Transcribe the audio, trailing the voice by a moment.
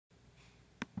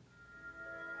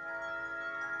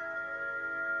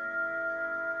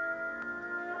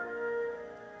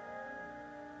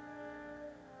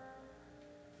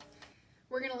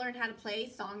we're going to learn how to play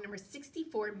song number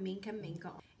 64, Minka Minka.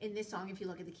 In this song, if you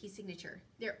look at the key signature,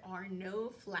 there are no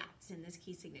flats in this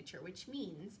key signature, which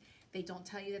means they don't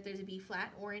tell you that there's a B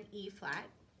flat or an E flat,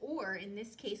 or in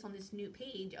this case on this new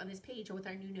page, with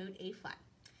our new note A flat.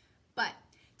 But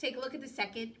take a look at the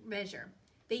second measure.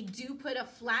 They do put a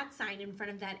flat sign in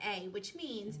front of that A, which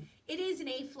means it is an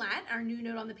A flat, our new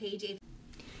note on the page, A.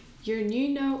 Your new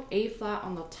note A flat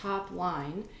on the top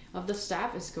line of the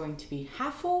staff is going to be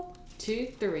half full, 2,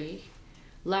 3,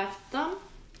 left thumb,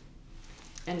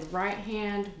 and right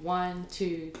hand, 1,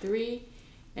 2, 3,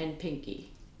 and pinky.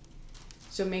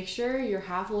 So make sure your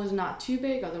half full is not too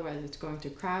big, otherwise it's going to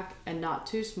crack, and not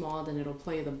too small, then it'll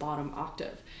play the bottom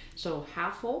octave. So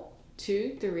half full,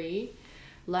 2, 3,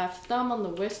 left thumb on the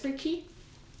whisper key,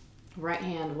 right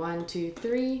hand, 1, 2,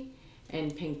 3,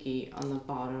 and pinky on the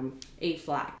bottom, A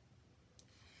flat.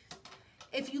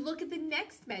 If you look at the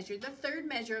next measure, the third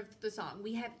measure of the song,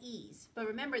 we have E's. But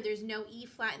remember, there's no E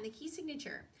flat in the key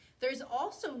signature. There's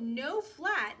also no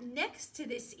flat next to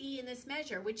this E in this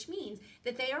measure, which means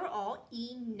that they are all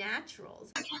E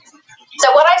naturals.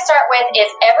 So what I start with is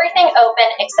everything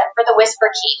open except for the whisper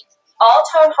key. All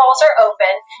tone holes are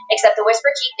open except the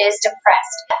whisper key is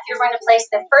depressed. You're going to place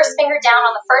the first finger down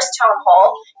on the first tone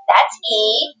hole. That's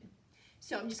E.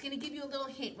 So I'm just going to give you a little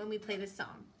hint when we play this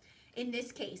song. In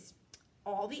this case,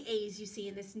 all the A's you see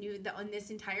in this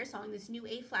entire song, this new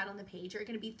A flat on the page, are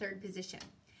going to be third position.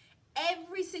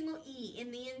 Every single E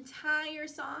in the entire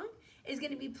song is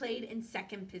going to be played in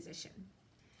second position.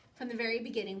 From the very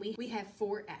beginning, we have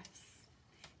 4 F's.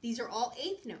 These are all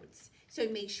eighth notes, so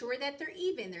make sure that they're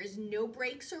even. There's no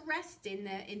breaks or rest in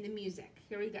the music.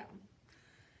 Here we go.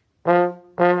 Now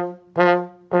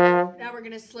we're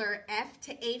going to slur F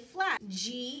to A flat,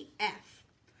 G, F.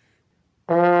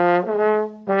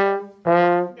 Now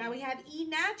we have E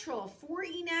natural, 4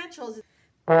 E naturals.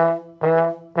 Now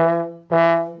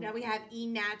we have E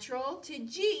natural to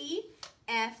G,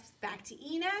 F back to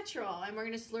E natural, and we're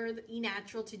going to slur the E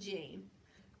natural to G.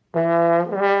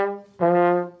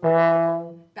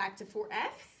 Back to 4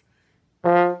 F's.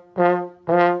 We're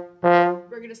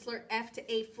going to slur F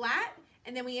to A flat,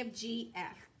 and then we have G,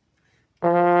 F.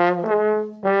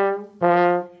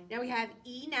 Now we have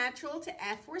E natural to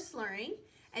F, we're slurring,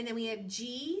 and then we have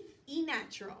G, E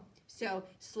natural. So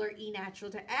slur E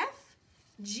natural to F,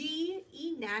 G,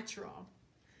 E natural.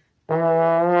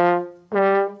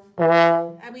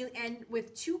 And we end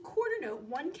with 2 quarter note,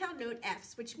 1 count note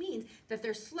Fs, which means that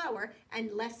they're slower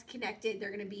and less connected.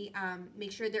 They're going to be,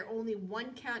 make sure they're only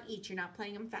 1 count each. You're not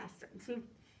playing them faster.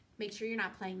 Make sure you're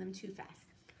not playing them too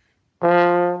fast.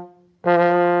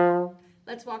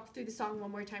 Let's walk through the song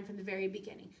one more time from the very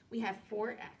beginning. We have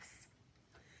 4 Fs.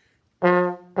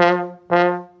 Now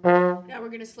we're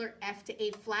going to slur F to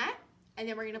A flat, and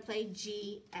then we're going to play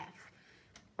G, F.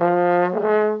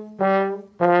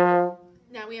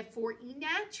 Now we have 4 E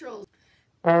naturals.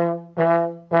 And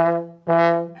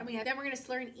then we're going to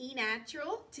slur an E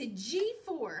natural to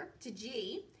G4, to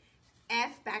G,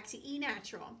 F back to E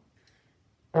natural.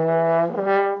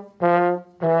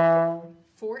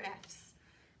 4 Fs.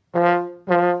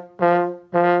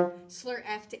 Slur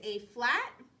F to A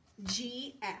flat,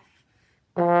 G, F.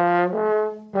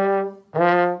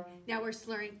 Now we're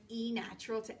slurring E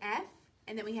natural to F,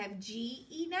 and then we have G,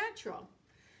 E natural.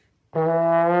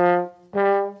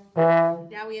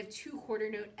 Now we have 2 quarter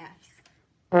note Fs.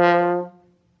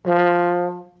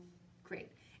 Great.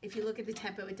 If you look at the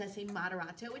tempo, it does say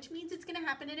moderato, which means it's going to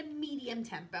happen at a medium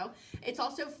tempo. It's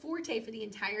also forte for the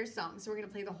entire song, so we're going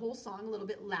to play the whole song a little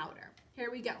bit louder.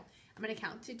 Here we go. I'm going to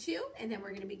count to 2, and then we're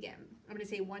going to begin. I'm going to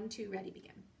say 1, 2, ready,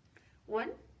 begin. 1,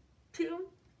 2,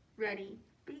 ready,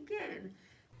 begin.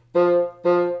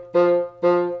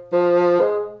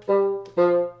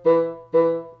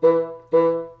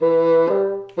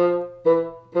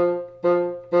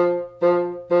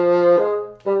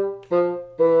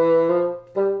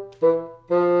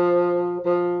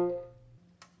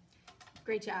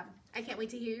 Great job. I can't wait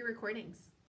to hear your recordings.